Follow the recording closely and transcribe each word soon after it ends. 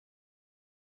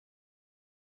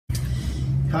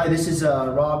Hi, this is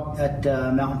Rob at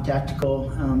Mountain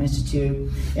Tactical Institute,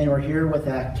 and we're here with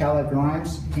Calla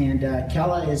Grimes. And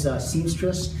Calla is a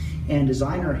seamstress and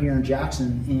designer here in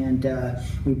Jackson, and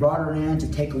we brought her in to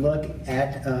take a look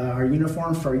at our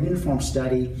uniforms for our uniform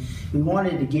study. We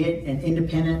wanted to get an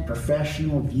independent,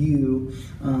 professional view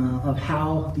of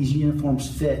how these uniforms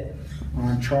fit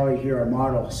on Charlie here, our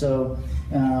model. So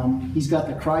he's got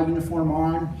the Crye uniform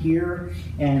on here,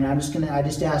 and I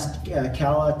just asked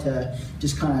Calla to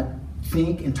just kind of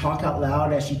think and talk out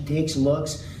loud as she takes a look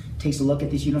at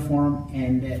this uniform,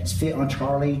 and it's fit on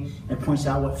Charlie, and points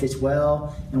out what fits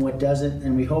well and what doesn't.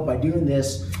 And we hope by doing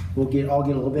this, we'll all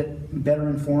get a little bit better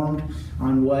informed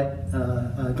on what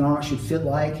a garment should fit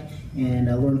like, and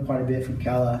learn quite a bit from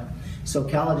Calla. So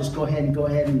Calla, just go ahead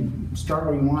and start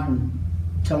where you want and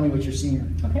tell me what you're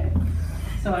seeing. Okay.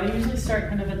 So I usually start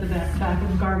kind of at the back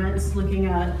of garments, looking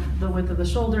at the width of the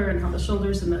shoulder and how the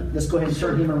shoulders and the... Let's go ahead and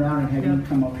start him around and have him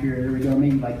come up here. There we go.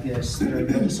 Maybe like this. There we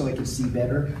go, just so I can see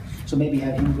better. So maybe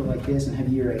have him go like this and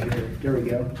have you right here. There we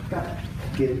go. Got it.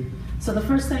 Good. So the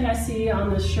first thing I see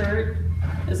on this shirt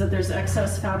is that there's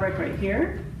excess fabric right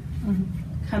here.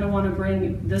 Kind of want to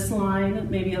bring this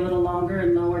line maybe a little longer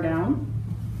and lower down.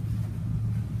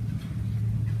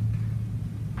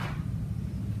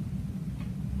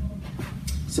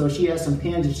 So she has some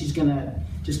pins, and she's gonna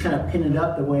just kind of pin it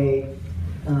up the way,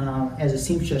 as a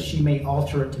seamstress, she may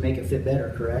alter it to make it fit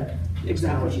better, correct?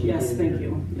 Exactly. Yes, thank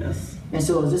you. Yes. And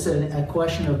so is this a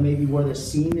question of maybe where the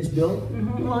seam is built?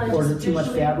 Well, or is it too much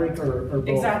fabric, or both?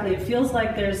 Exactly. It feels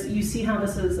like you see how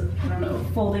this is, I don't know,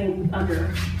 folding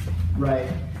under. Right.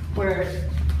 Where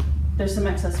there's some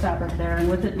excess fabric there, and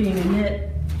with it being a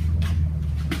knit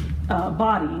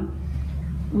body,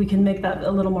 we can make that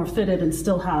a little more fitted and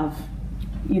still have,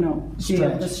 be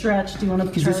able to stretch. Do you want to?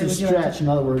 Because this is stretch, in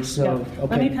other words. So yeah.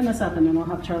 Okay. Let me pin this up, and then we'll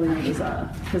have Charlie move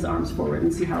his arms forward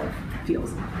and see how it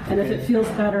feels. And if it feels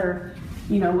better,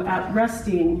 at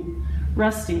resting,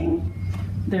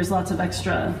 there's lots of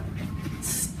extra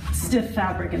stiff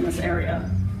fabric in this area.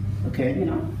 Okay.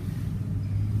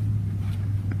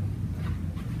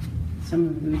 So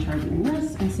I'm going to be charging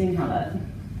this and seeing how that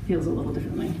feels a little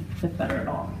differently, if better at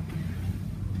all.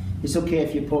 It's okay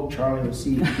if you poke Charlie. We'll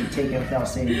see if he can take it without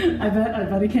saying anything. I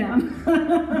bet he can.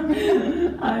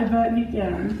 I bet he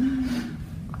can.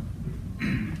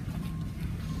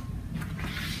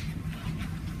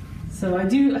 So I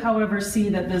do, however, see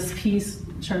that this piece,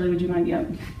 Charlie, would you mind?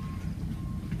 Yep.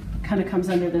 Kind of comes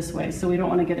under this way, so we don't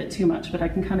want to get it too much, but I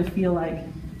can kind of feel like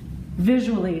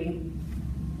visually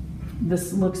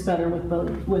this looks better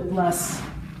with less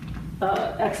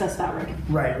excess fabric.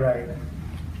 Right, right.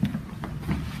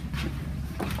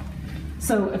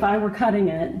 So if I were cutting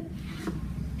it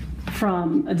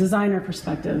from a designer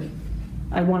perspective,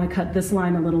 I want to cut this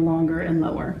line a little longer and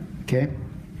lower. Okay.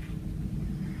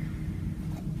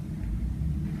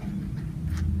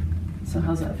 So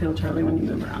how's that feel, Charlie, when you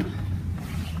move around?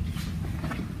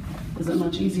 Is it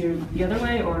much easier the other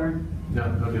way, or? No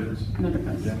difference. No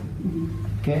difference. Yeah.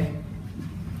 Okay.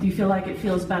 Do you feel like it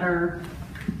feels better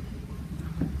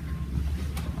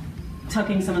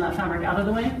tucking some of that fabric out of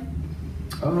the way?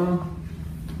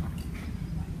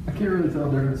 I can't really tell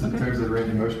the difference in terms of range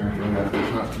of motion or anything like that.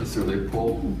 There's not necessarily a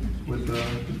pull with the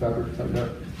fabric tucked up.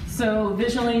 So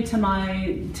visually, to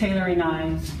my tailoring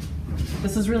eye,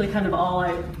 this is really kind of all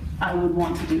I would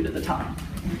want to do to the top.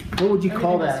 What would you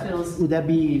call that? Feels... Would that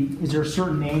be, is there a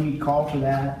certain name you'd call for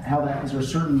that? Is there a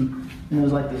certain,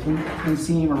 like the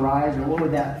inseam or rise, or what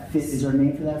would that fit? Is there a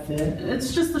name for that fit?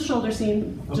 It's just the shoulder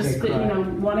seam. Okay, just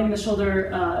wanting the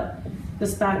shoulder,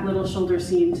 this back little shoulder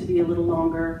seam to be a little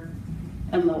longer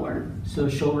and lower. So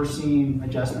shoulder seam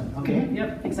adjustment, okay?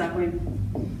 Yep, exactly.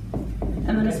 And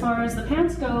then as far as the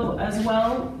pants go as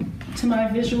well, to my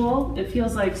visual, it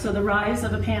feels like, so the rise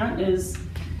of a pant is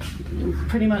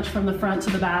pretty much from the front to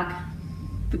the back,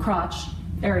 the crotch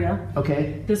area.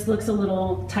 Okay. This looks a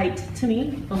little tight to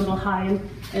me, a little high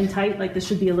and tight, like this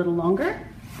should be a little longer.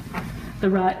 Do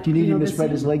you need him to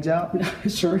spread his legs out?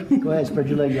 Sure. Go ahead, spread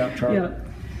your legs out, Charlie. Yeah.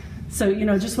 So,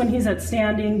 just when he's at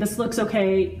standing, this looks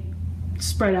okay,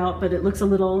 spread out, but it looks a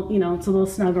little, it's a little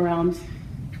snug around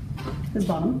his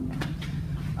bottom.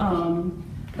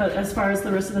 But as far as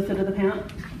the rest of the fit of the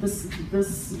pant,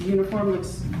 this uniform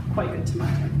looks quite good to my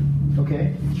eye.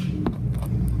 Okay.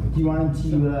 Do you want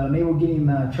him to, maybe we'll get him,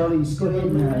 Charlie, just go ahead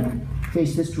and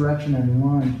face this direction and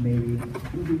lunge, maybe.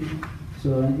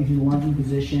 So if you lunge in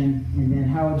position, and then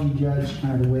how would you judge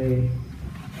kind of the way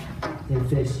it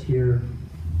fits here?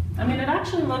 I mean, it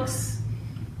actually looks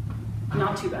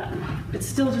not too bad. It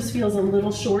still just feels a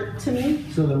little short to me.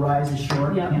 So the rise is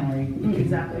short? Yeah,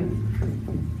 exactly.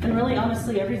 And really,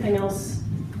 honestly, everything else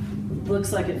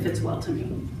looks like it fits well to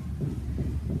me.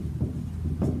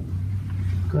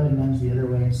 Go ahead and lunge the other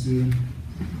way and see.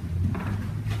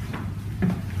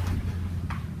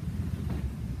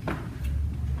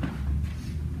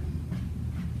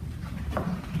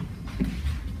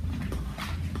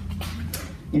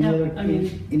 Yeah,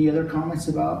 Any other comments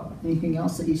about anything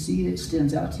else that you see that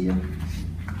stands out to you?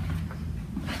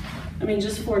 I mean,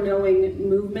 just for knowing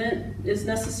movement is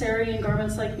necessary in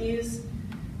garments like these,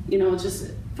 you know,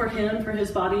 just for him, for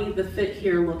his body, the fit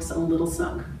here looks a little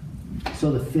snug.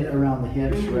 So the fit around the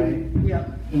hips, right?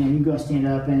 Yep. And you go stand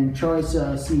up, and Charlie's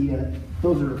see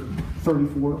those are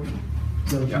 34.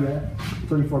 Those Yeah.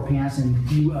 34 pants,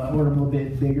 and you order them a little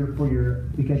bit bigger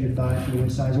because your thighs for your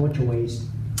waist size. What's your waist?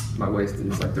 My waist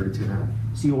is like 32 now.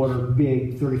 So you order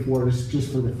big 34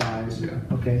 just for the thighs. Yeah.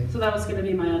 Okay. So that was going to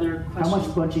be my other How question.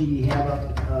 much bunching do you have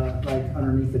up like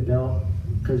underneath the belt?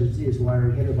 Because it's wider.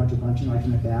 You have a bunch of bunching like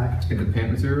in the back, In the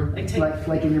pant material? Like take,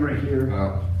 like in right here.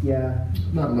 Yeah.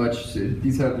 Not much.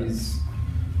 These have these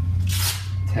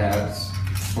tabs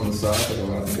on the side that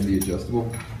allow them to be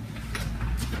adjustable.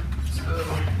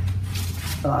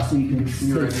 So you can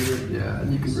See right here? Yeah,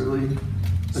 and you can really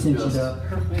cinch it adjust up.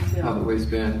 perfect, how the yeah.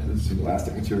 waistband. There's some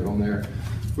elastic material on there,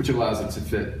 which allows it to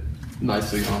fit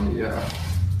nicely on the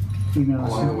Even on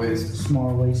along the waist.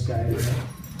 Small waist guy. Right?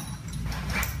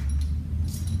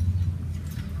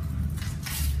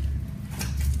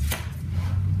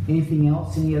 Anything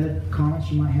else? Any other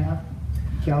comments you might have,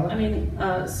 Calla? I mean,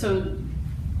 so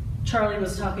Charlie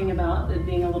was talking about it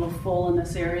being a little full in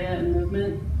this area and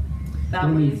movement. That What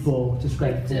do you mean was full?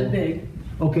 Describe like full. big.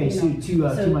 Okay, you so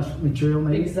know, so- too much material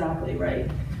maybe. Exactly, right.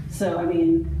 So I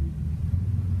mean,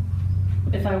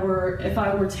 if I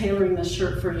were tailoring this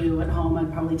shirt for you at home,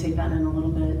 I'd probably take that in a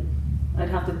little bit. I'd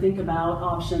have to think about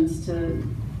options to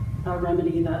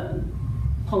remedy the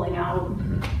pulling out.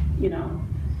 You know,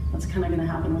 that's kind of going to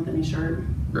happen with any shirt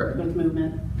Right. with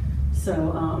movement.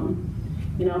 So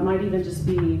you know, it might even just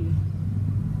be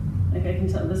like I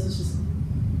can tell. This is just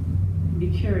be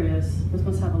curious. This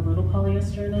must have a little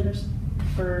polyester in it, or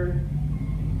for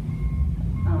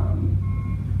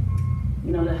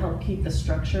you know, to help keep the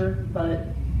structure. But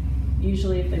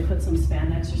usually, if they put some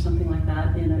spandex or something like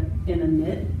that in a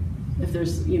knit, if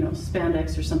there's, you know,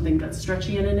 spandex or something that's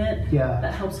stretchy in a knit, Yeah.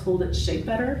 that helps hold its shape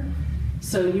better.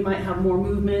 So you might have more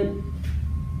movement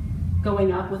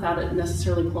going up without it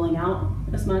necessarily pulling out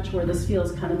as much. Where this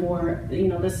feels kind of more, you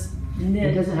know, this knit.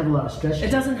 It doesn't have a lot of stretch.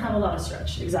 It doesn't have a lot of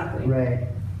stretch, exactly. Right.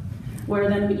 Where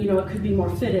then, you know, it could be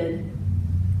more fitted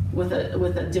with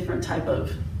a different type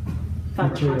of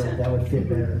fiber Material content. that would fit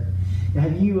better. Now,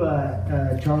 have you,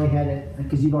 Charlie, had it,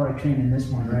 because you've already trained in this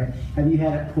one, right? Have you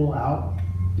had it pull out?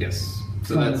 Yes.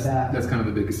 So Front and back. that's kind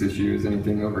of the biggest issue is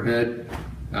anything overhead.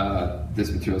 This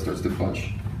material starts to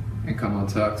bunch and come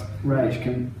untucked, Right. which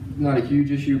can not a huge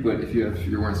issue, but if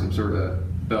you're wearing some sort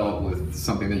of belt with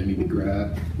something that you need to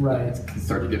grab, Right. it can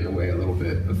start to get in the way a little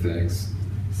bit of things.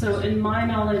 So in my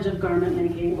knowledge of garment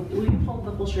making, will you pull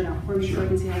the full shirt out for me so I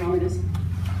can see how long it is?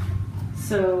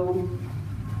 So,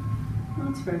 well,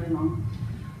 it's fairly long.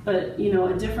 But, you know,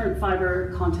 a different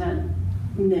fiber content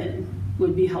knit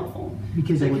would be helpful.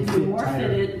 Because it would could be fit more tighter.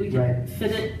 fitted, we Right. could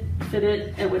fit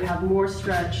it, it would have more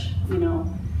stretch, you know,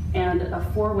 and a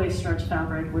four-way stretch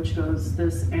fabric, which goes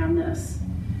this and this,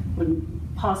 would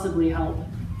possibly help,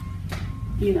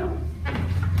 you know,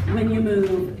 when you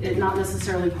move, it not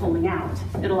necessarily pulling out,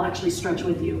 it'll actually stretch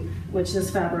with you, which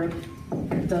this fabric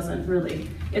doesn't really.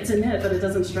 It's a knit, but it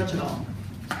doesn't stretch at all.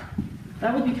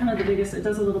 That would be kind of the biggest. It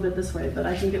does a little bit this way, but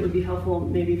I think it would be helpful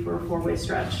maybe for a four-way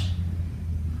stretch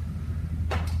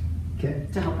Okay.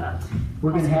 to help that. We're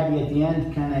going to have you at the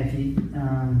end, kind of, if you,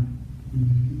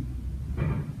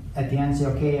 at the end, say,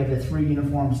 okay, of the three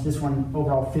uniforms, this one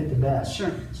overall fit the best. Sure.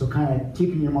 So kind of keep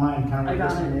in your mind kind I of what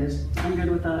got this one it. is. I'm good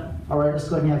with that. All right, let's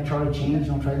go ahead and have Charlie change,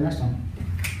 and we'll try the next one.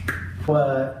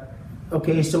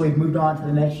 Okay, so we've moved on to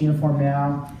the next uniform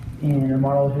now, and the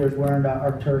model here is wearing our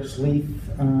Arcturus Leaf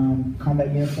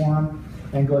combat uniform.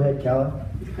 And go ahead, Calla.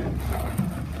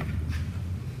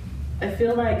 I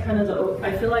feel like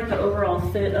the overall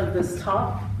fit of this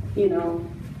top, you know,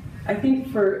 I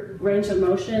think for range of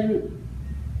motion,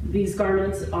 these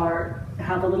garments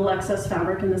have a little excess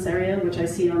fabric in this area, which I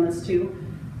see on this too.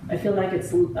 I feel like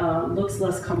it looks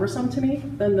less cumbersome to me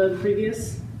than the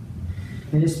previous.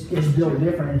 And it's built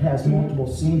different. It has multiple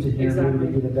seams in here, Exactly.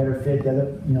 maybe to get a better fit. The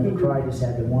other, you know, the Cry just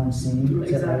had the one seam.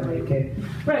 Is that right? Exactly. Okay.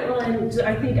 Right, well, and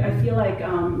I feel like,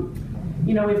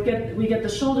 you know, we get the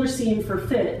shoulder seam for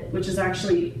fit, which is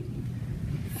actually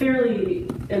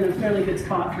in a fairly good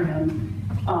spot for him.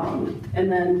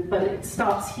 But it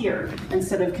stops here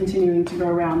instead of continuing to go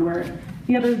around where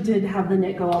The other did have the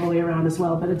knit go all the way around as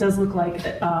well, but it does look like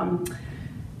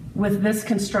with this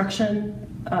construction,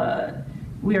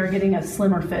 we are getting a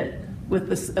slimmer fit with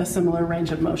a similar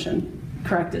range of motion.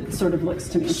 Correct, it sort of looks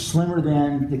to me. Slimmer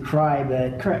than the Cry,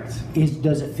 but Correct.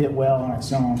 does it fit well on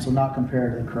its own, so not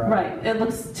compared to the Cry. Right, it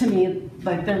looks to me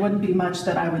like there wouldn't be much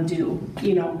that I would do,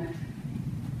 you know.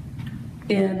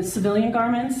 In civilian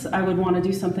garments, I would want to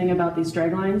do something about these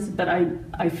drag lines, but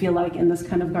I feel like in this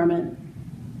kind of garment,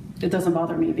 it doesn't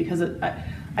bother me because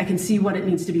I can see what it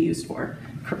needs to be used for,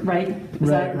 right? Is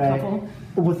that helpful?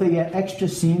 With the extra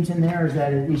seams in there, is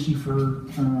that an issue for,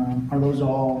 are those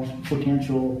all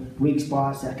potential weak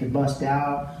spots that could bust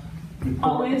out?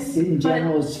 Always, In but-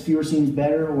 general, is fewer seams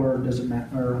better, or does it matter,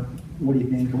 or what do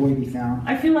you think, or what have you found?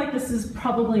 I feel like this is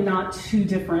probably not too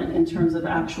different in terms of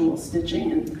actual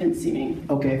stitching and seaming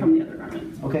Okay. from the other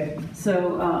garment. Okay,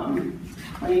 So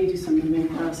let me do some moving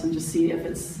for us and just see if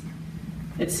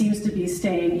it seems to be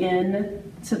staying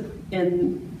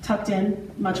tucked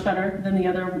in much better than the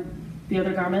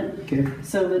other garment. okay,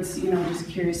 So let's, just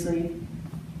curiously,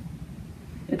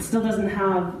 it still doesn't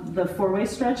have the four-way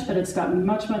stretch, but it's got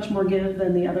much, much more give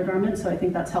than the other garment, so I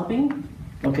think that's helping.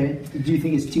 okay. Do you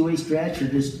think it's two-way stretch, or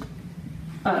just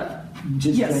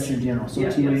Yes. stretch in general? So Yeah,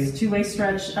 two-way? yes, two-way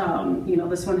stretch.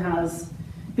 This one has,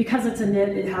 because it's a knit,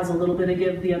 it has a little bit of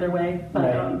give the other way, but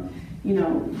Right.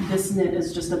 this knit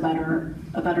is just a better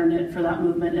knit for that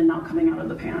movement and not coming out of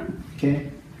the pant. Okay,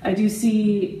 I do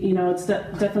see, it's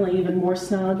definitely even more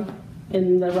snug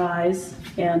in the rise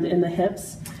and in the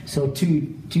hips. so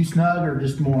too snug, or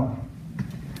just more?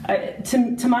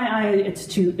 To my eye, it's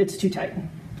too tight.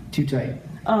 Too tight.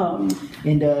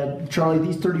 And Charlie,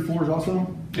 these 34s also?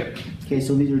 Yep. Okay,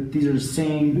 so these are the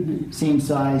same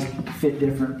size, fit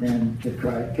different than the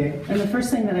Cry. Okay. And the first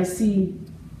thing that I see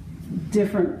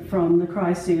different from the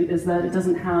Cry suit is that it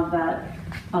doesn't have that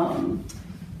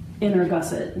inner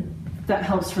gusset that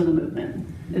helps for the movement.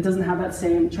 It doesn't have that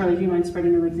same. Charlie, do you mind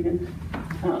spreading your legs again?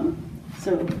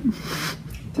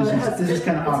 This is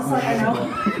kind of it's just like, I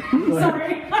know.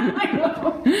 Sorry. I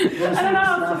know. I don't know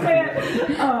how to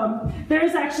say it. There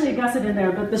is actually a gusset in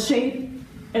there, but the shape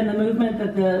and the movement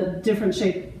that the different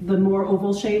shape, the more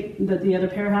oval shape that the other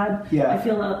pair had, Yeah. I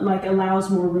feel like allows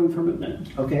more room for movement.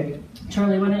 Okay.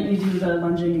 Charlie, why don't you do the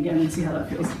lunging again and see how that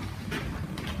feels?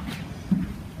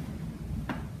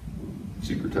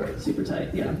 Super tight. Super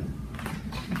tight, yeah.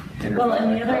 Inner Well,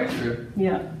 and the thigh other, too.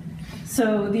 yeah.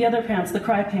 So the other pants, the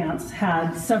Cry pants,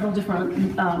 had several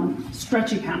different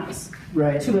stretchy panels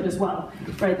Right. to it as well,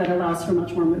 right, that allows for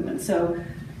much more movement. So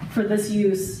for this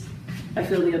use, I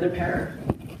feel the other pair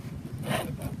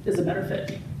is a better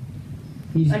fit.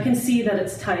 I can see that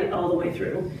it's tight all the way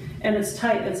through. And it's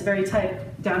tight, it's very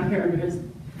tight down here under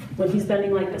when he's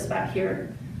bending like this back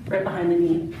here, right behind the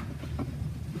knee.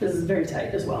 This is very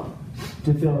tight as well.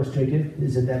 To feel restricted,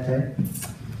 is it that tight?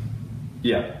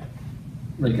 Yeah.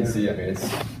 You can see, it's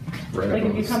right Like if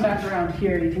above you us. come back around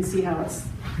here, you can see how it's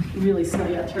really snug.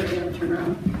 Yeah, turn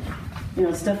around.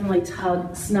 It's definitely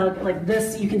snug. Like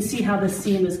this, you can see how this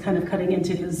seam is kind of cutting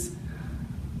into his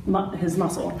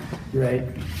muscle. Right.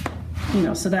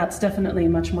 So that's definitely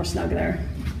much more snug there.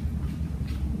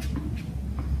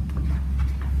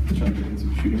 Trying to get into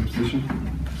a shooting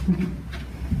position.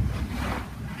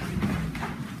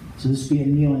 So this would be a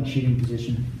kneeling shooting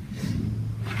position.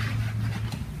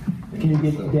 Can you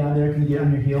get down there? Can you get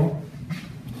on your heel?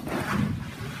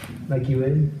 Like you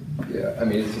would? Yeah,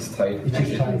 it's just tight. It's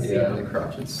just tight. Yeah, the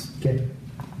crotch, it's Okay.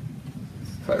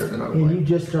 tighter than I would And like. you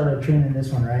just started training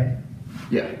this one, right?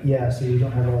 Yeah. Yeah, so you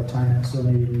don't have a lot of time, so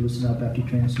maybe you loosen up after you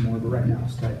train some more, but right now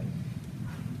it's tight.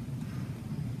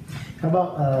 How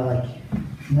about,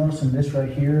 noticing this right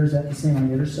here, is that the same on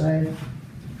the other side?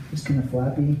 It's kind of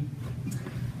flappy.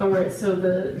 All right, so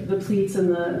the pleats and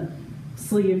the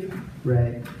sleeve,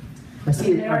 Right. I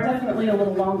see, they are definitely a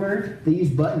little longer. they use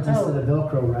buttons Oh. instead of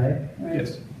Velcro, right? Right?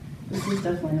 Yes. This is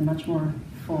definitely much more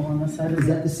full on this side. Is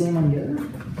that the same on the other?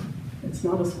 It's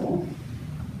not as full.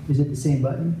 Is it the same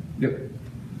button? Yep.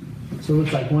 So it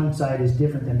looks like one side is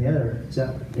different than the other. Is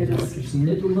that It what is. you're seeing?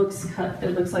 It looks cut.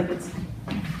 It looks like it's.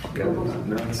 Yeah,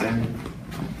 they're the same.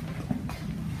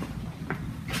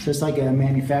 So it's like a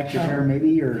manufactured error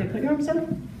maybe, Okay, or put your arms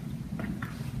down.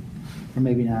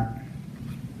 maybe not.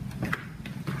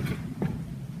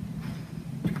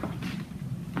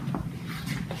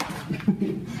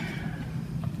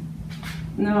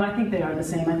 No, I think they are the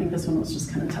same. I think this one was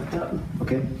just kind of tucked up.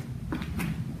 Okay.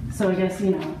 So I guess,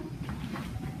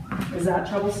 is that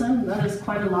troublesome? That is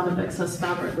quite a lot of excess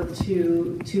fabric with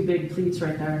two big pleats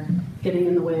right there, getting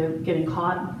in the way of getting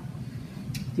caught.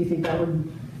 Do you think that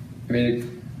would?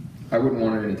 I wouldn't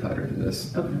want it any tighter than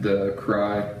this. Okay. The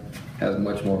Cry has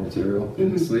much more material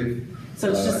in the sleeve.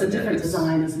 So it's just a different it's-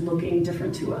 design is looking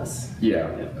different to us. Yeah.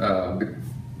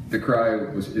 The Cry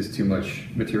is too much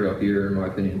material here, in my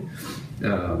opinion.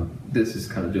 This is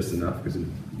kind of just enough because it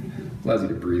allows you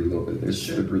to breathe a little bit. There's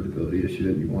Sure. the breathability issue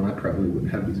that you want. I probably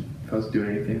wouldn't have these if I was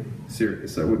doing anything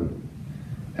serious. I wouldn't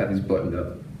have these buttoned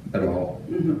up at all,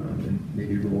 and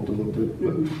maybe rolled a little bit.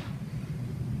 But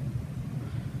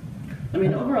I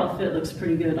mean, overall fit looks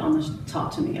pretty good on the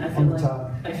top to me. On the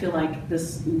top. I feel like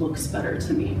this looks better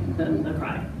to me than the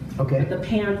Cry. Okay. The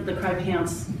Cry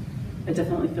pants, I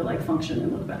definitely feel like function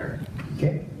and look better.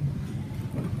 Okay.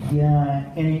 Yeah,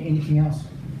 anything else?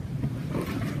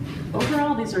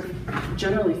 Overall, these are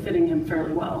generally fitting him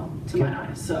fairly well to Okay. my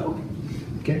eye. So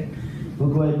Okay, we'll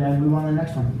go ahead and move on to the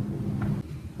next one.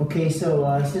 Okay,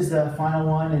 so this is the final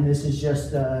one, and this is just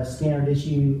standard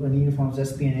issue when uniforms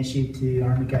that's being issued to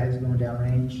Army guys going down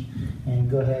range. And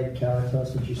go ahead, Cal, tell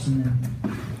us what you're seeing.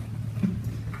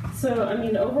 I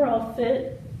mean, overall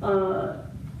fit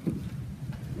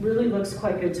really looks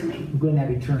quite good to me. We'll go ahead and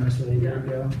have you turn this way. There we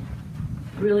go.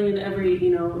 Really in every,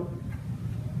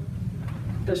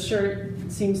 the shirt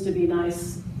seems to be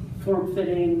nice,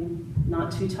 form-fitting,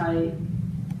 not too tight.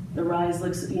 The rise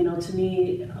looks, to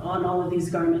me, on all of these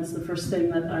garments, the first thing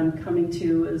that I'm coming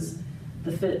to is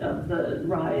the fit of the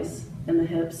rise and the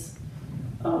hips.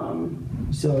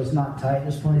 So it's not tight,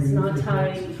 just one. It's not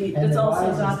tight. It's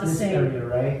also got the same. Area,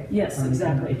 right? Yes,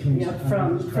 exactly. Between-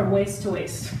 From waist to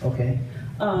waist. Okay.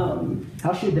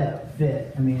 How should that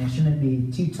fit? I mean, it shouldn't be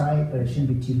too tight, but it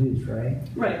shouldn't be too loose, right?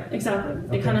 Right, exactly.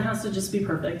 Okay. It kind of has to just be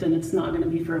perfect, and it's not going to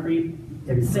be for every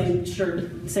same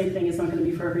shirt. Same thing is not going to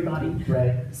be for everybody.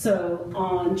 Right. So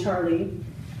on Charlie,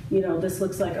 this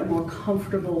looks like a more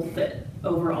comfortable fit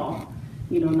overall.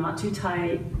 Not too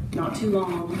tight, not too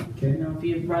long. Okay. If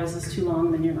your rise is too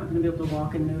long, then you're not going to be able to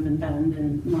walk and move and bend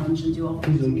and lunge and do all the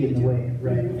things Easily you get need in to the do. way,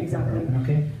 right? Mhm, exactly.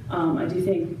 Okay. I do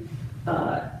think,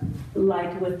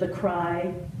 like with the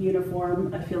Cry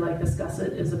uniform, I feel like this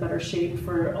gusset is a better shape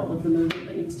for all of the movement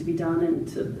that needs to be done and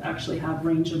to actually have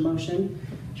range of motion.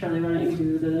 Charlie, why don't you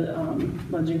do the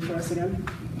lunging for us again?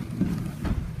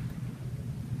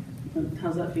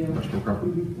 How's that feel? much more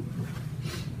comfortable.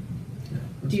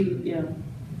 Do you, yeah.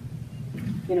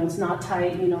 It's not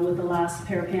tight, with the last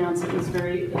pair of pants, it was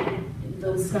very,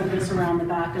 the snugness around the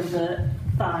back of the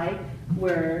thigh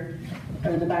or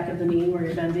the back of the knee where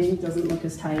you're bending doesn't look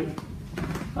as tight.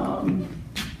 I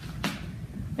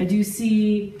do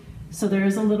see, so there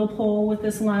is a little pull with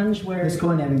this lunge where. Let's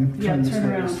go ahead and have him Yeah, turn this turn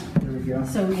way. around. There we go.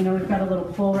 So, we've got a little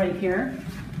pull right here.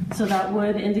 So that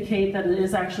would indicate that it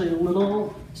is actually a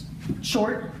little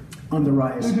short. On the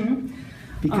rise. Mm-hmm.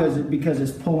 Because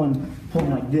it's pulling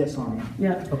like this on you.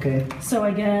 Yeah. Okay. So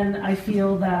again, I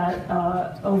feel that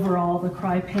overall the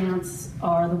Cry pants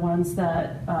are the ones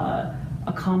that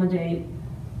accommodate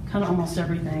kind of almost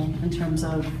everything in terms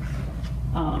of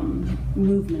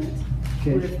movement.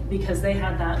 Okay. Because they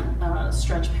had that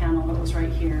stretch panel that was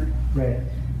right here. Right.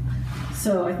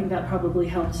 So I think that probably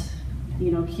helped,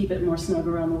 keep it more snug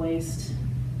around the waist.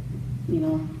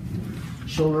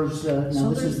 Shoulders. Now this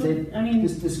Shoulders is look- I mean-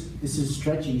 this is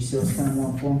stretchy, so it's kind of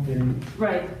more form fitting.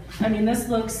 Right. I mean, this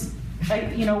looks,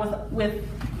 with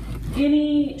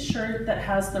any shirt that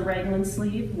has the raglan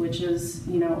sleeve, which is,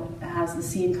 has the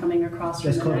seam coming across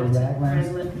from That's the called a neck.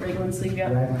 raglan? Raglan sleeve,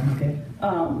 yeah. Raglan. Okay.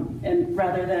 And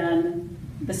rather than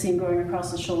the seam going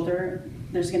across the shoulder,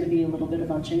 there's going to be a little bit of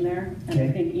bunching there. And I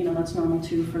Okay. think, that's normal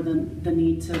too for the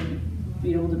need to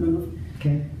be able to move.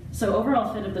 Okay. So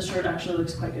overall fit of the shirt actually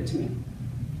looks quite good to me.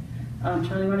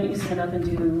 Charlie, why don't you stand up and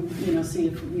do, see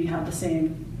if we have the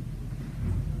same.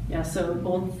 Yeah, so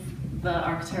both the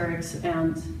Arc'teryx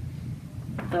and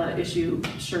the issue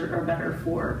shirt are better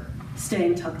for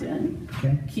staying tucked in,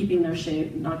 Okay. keeping their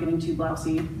shape, not getting too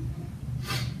blousy.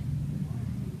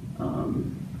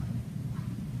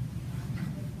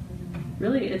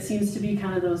 Really, it seems to be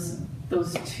kind of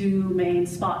those two main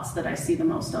spots that I see the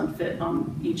most on fit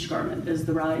on each garment is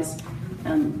the rise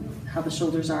and how the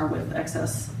shoulders are with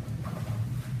excess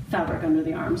fabric under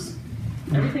the arms.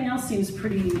 Everything else seems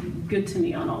pretty good to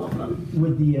me on all of them.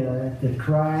 Would the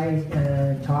Cry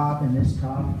top and this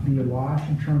top be a wash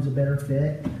in terms of better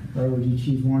fit, or would you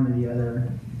choose one or the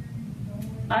other?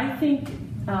 I think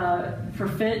for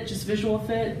fit, just visual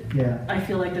fit, Yeah. I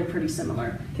feel like they're pretty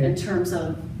similar Okay. in terms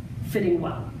of fitting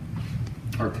well.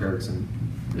 Arc'teryx and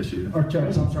issue.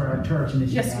 Arc'teryx, I'm sorry, Arc'teryx and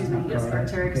issue. Yes, excuse me, not yes, Cry, right?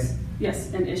 Arc'teryx, Okay.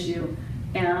 yes, and issue.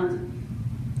 And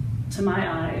to my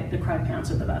eye, the Cry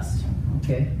pants are the best.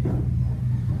 Okay.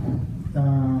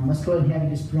 let's go ahead and have you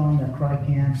just put on the cry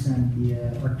pants and the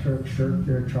Arc'teryx shirt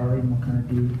there, Charlie, and we'll kind of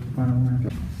do final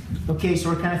one. Okay, so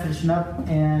we're kind of finishing up,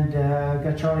 and I've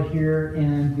got Charlie here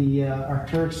in the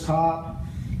Arc'teryx top,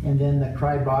 and then the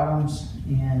cry bottoms,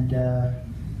 and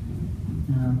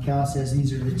Cal says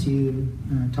these are the two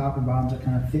top and bottoms that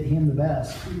kind of fit him the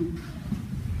best.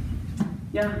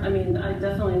 Yeah, I mean, I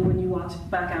definitely, when you walked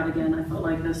back out again, I felt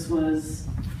like this was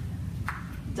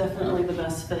definitely the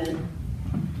best fit.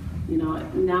 You know,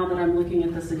 now that I'm looking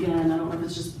at this again, I don't know if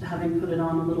it's just having put it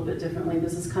on a little bit differently.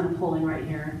 This is kind of pulling right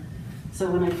here.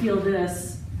 So when I feel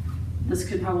this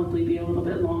could probably be a little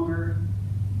bit longer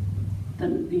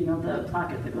than, you know, the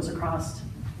placket that goes across.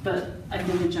 But I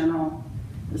think in general,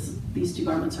 these two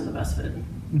garments are the best fit.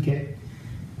 Okay.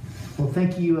 Well,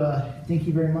 thank you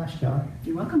very much, Cal.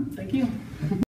 You're welcome. Thank you.